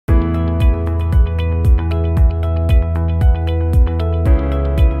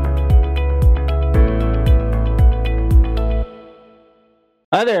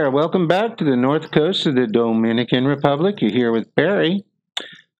Hi there, welcome back to the north coast of the Dominican Republic. You're here with Barry.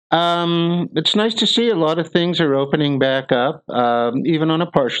 It's nice to see a lot of things are opening back up, even on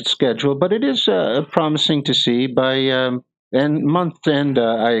a partial schedule, but it is promising to see by end month end.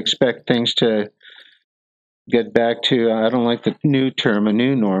 I expect things to get back to, I don't like the new term, a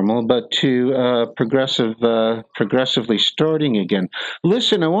new normal, but to progressively starting again.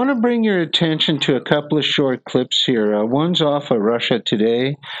 Listen, I want to bring your attention to a couple of short clips here. One's off of Russia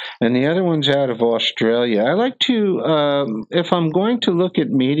Today, and the other one's out of Australia. I like to, if I'm going to look at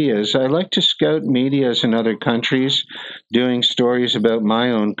medias, I like to scout medias in other countries doing stories about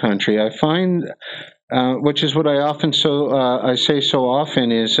my own country. I find which is what I say so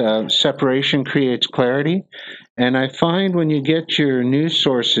often is separation creates clarity, and I find when you get your news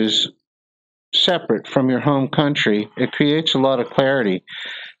sources separate from your home country, it creates a lot of clarity.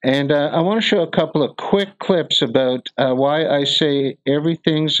 And I want to show a couple of quick clips about why I say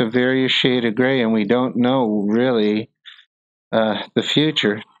everything's a various shade of gray, and we don't know really the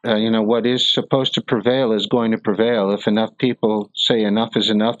future. What is supposed to prevail is going to prevail. If enough people say enough is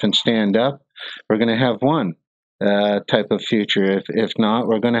enough and stand up, we're going to have one type of future. If not,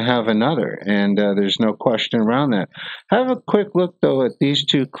 we're going to have another. And there's no question around that. Have a quick look, though, at these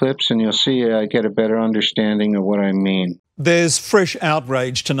two clips, and you'll see I get a better understanding of what I mean. There's fresh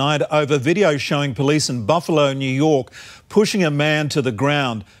outrage tonight over video showing police in Buffalo, New York, pushing a man to the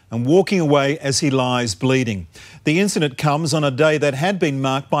ground and walking away as he lies bleeding. The incident comes on a day that had been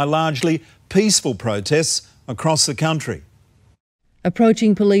marked by largely peaceful protests across the country.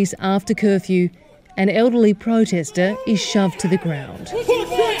 Approaching police after curfew, an elderly protester is shoved to the ground.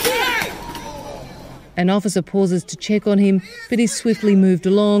 An officer pauses to check on him, but is swiftly moved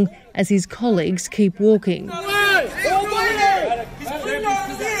along as his colleagues keep walking.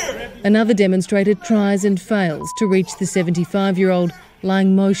 Another demonstrator tries and fails to reach the 75-year-old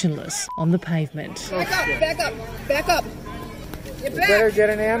lying motionless on the pavement. Back up. You better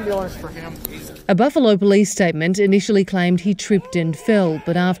get an ambulance for him. A Buffalo police statement initially claimed he tripped and fell,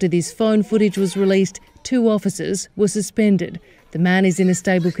 but after this phone footage was released, 2 officers were suspended. The man is in a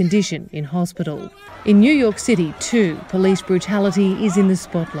stable condition in hospital. In New York City, too, police brutality is in the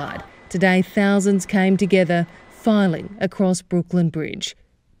spotlight. Today, thousands came together, filing across Brooklyn Bridge.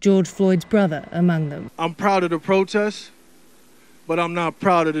 George Floyd's brother among them. I'm proud of the protests, but I'm not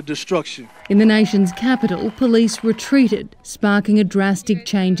proud of the destruction. In the nation's capital, police retreated, sparking a drastic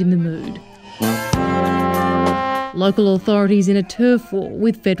change in the mood. Local authorities in a turf war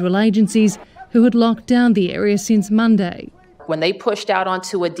with federal agencies who had locked down the area since Monday. When they pushed out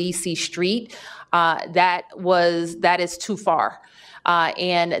onto a DC street, that is too far.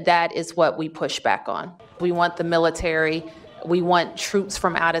 And that is what we push back on. We want the military, we want troops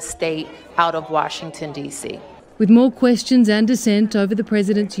from out of state, out of Washington, D.C. With more questions and dissent over the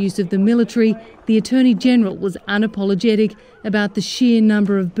president's use of the military, the Attorney General was unapologetic about the sheer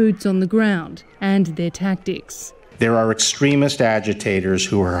number of boots on the ground and their tactics. There are extremist agitators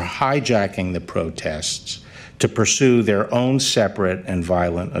who are hijacking the protests to pursue their own separate and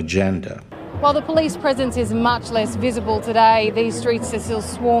violent agenda. While the police presence is much less visible today, these streets are still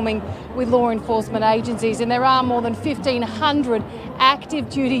swarming with law enforcement agencies, and there are more than 1,500 active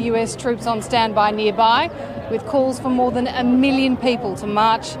duty US troops on standby nearby, with calls for more than 1 million people to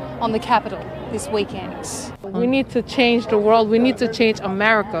march on the Capitol this weekend. We need to change the world. We need to change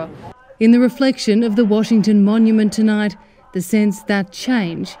America. In the reflection of the Washington Monument tonight, the sense that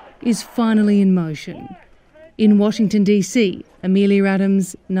change is finally in motion. In Washington, D.C., Amelia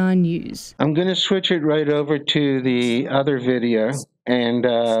Adams, 9 News. I'm going to switch it right over to the other video, and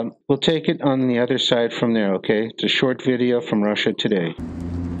we'll take it on the other side from there, okay? It's a short video from Russia Today.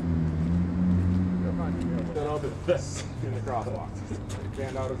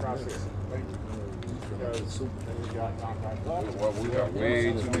 Well, we got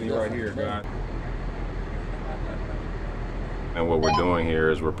way too many right here, guys. And what we're doing here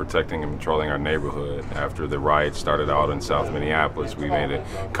is we're protecting and patrolling our neighborhood. After the riots started out in South Minneapolis, we made a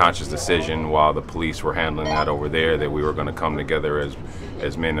conscious decision while the police were handling that over there that we were going to come together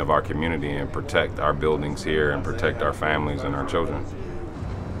as men of our community and protect our buildings here and protect our families and our children.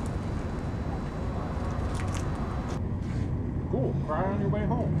 Cool. Cry on your way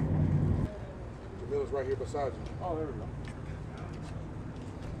home. The mill's right here beside you. Oh, there we go.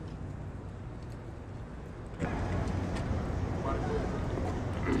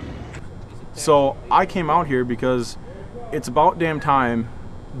 So I came out here because it's about damn time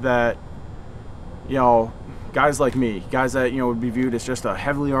that, guys like me, guys that, would be viewed as just a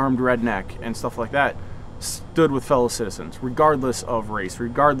heavily armed redneck and stuff like that, stood with fellow citizens, regardless of race,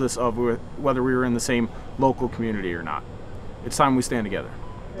 regardless of whether we were in the same local community or not. It's time we stand together.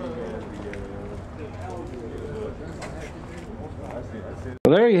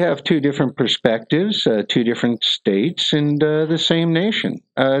 Well, there you have two different perspectives, two different states, and the same nation.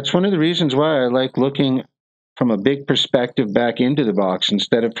 It's one of the reasons why I like looking from a big perspective back into the box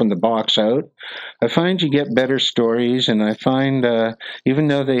instead of from the box out. I find you get better stories, and I find, even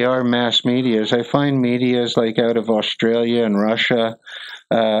though they are mass medias, I find medias like out of Australia and Russia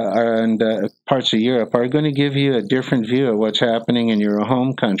and parts of Europe are going to give you a different view of what's happening in your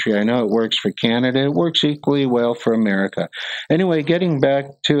home country. I know it works for Canada. It works equally well for America. Anyway, getting back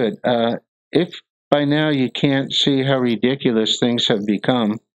to it, if by now you can't see how ridiculous things have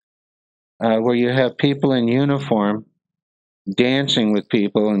become, where you have people in uniform dancing with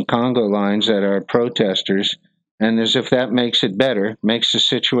people in Congo lines that are protesters, and as if that makes it better, makes the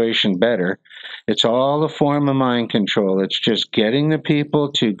situation better. It's all a form of mind control. It's just getting the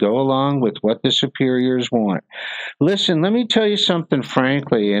people to go along with what the superiors want. Listen, let me tell you something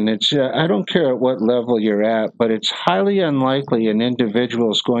frankly, and it's I don't care at what level you're at, but it's highly unlikely an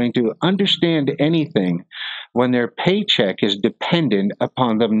individual is going to understand anything when their paycheck is dependent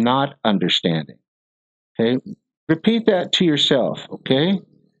upon them not understanding. Okay? Repeat that to yourself, okay?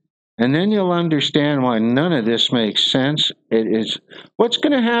 And then you'll understand why none of this makes sense. It is, what's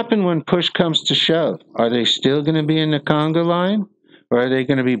going to happen when push comes to shove? Are they still going to be in the conga line? Or are they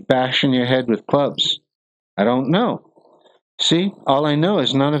going to be bashing your head with clubs? I don't know. See, all I know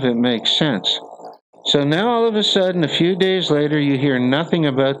is none of it makes sense. So now all of a sudden, a few days later, you hear nothing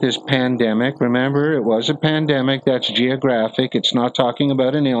about this pandemic. Remember, it was a pandemic. That's geographic. It's not talking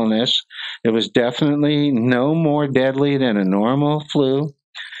about an illness. It was definitely no more deadly than a normal flu.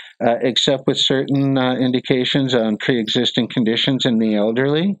 Except with certain indications on pre-existing conditions in the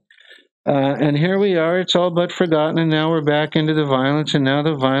elderly. And here we are, it's all but forgotten, and now we're back into the violence, and now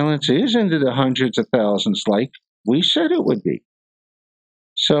the violence is into the hundreds of thousands like we said it would be.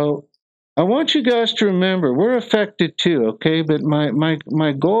 So I want you guys to remember, we're affected too, okay? But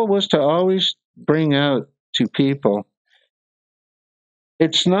my goal was to always bring out to people,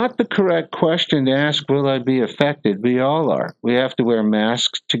 it's not the correct question to ask, will I be affected? We all are. We have to wear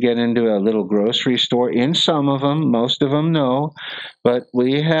masks to get into a little grocery store. In some of them, most of them, no. But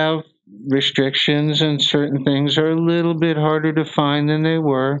we have restrictions, and certain things are a little bit harder to find than they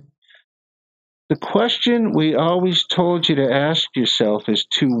were. The question we always told you to ask yourself is,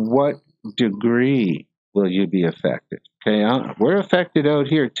 to what degree will you be affected? Okay, we're affected out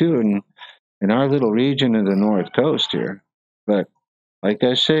here too, in our little region of the North Coast here. But like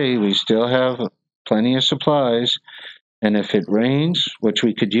I say, we still have plenty of supplies, and if it rains, which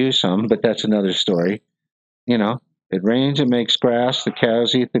we could use some, but that's another story, you know, it rains, it makes grass, the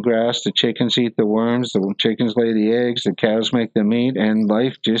cows eat the grass, the chickens eat the worms, the chickens lay the eggs, the cows make the meat, and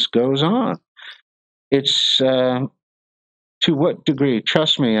life just goes on. It's to what degree?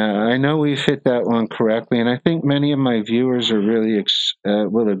 Trust me, I know we've hit that one correctly, and I think many of my viewers are really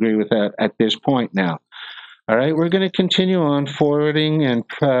will agree with that at this point now. All right, we're going to continue on forwarding and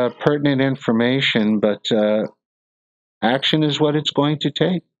pertinent information, but action is what it's going to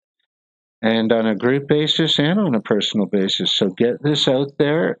take, and on a group basis and on a personal basis. So get this out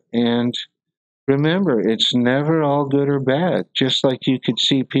there, and remember, it's never all good or bad. Just like you could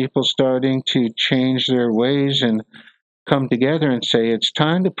see people starting to change their ways and come together and say, it's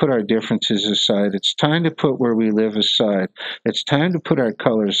time to put our differences aside. It's time to put where we live aside. It's time to put our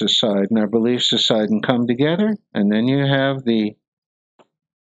colors aside and our beliefs aside and come together. And then you have the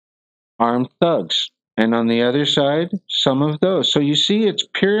armed thugs. And on the other side, some of those. So you see, it's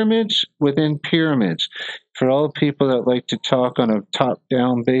pyramids within pyramids. For all people that like to talk on a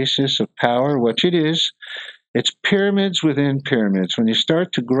top-down basis of power, which it is, it's pyramids within pyramids. When you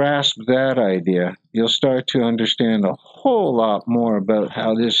start to grasp that idea, you'll start to understand a whole lot more about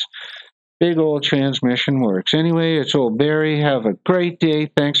how this big old transmission works. Anyway, it's old Barry. Have a great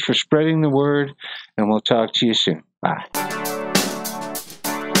day. Thanks for spreading the word, and we'll talk to you soon. Bye.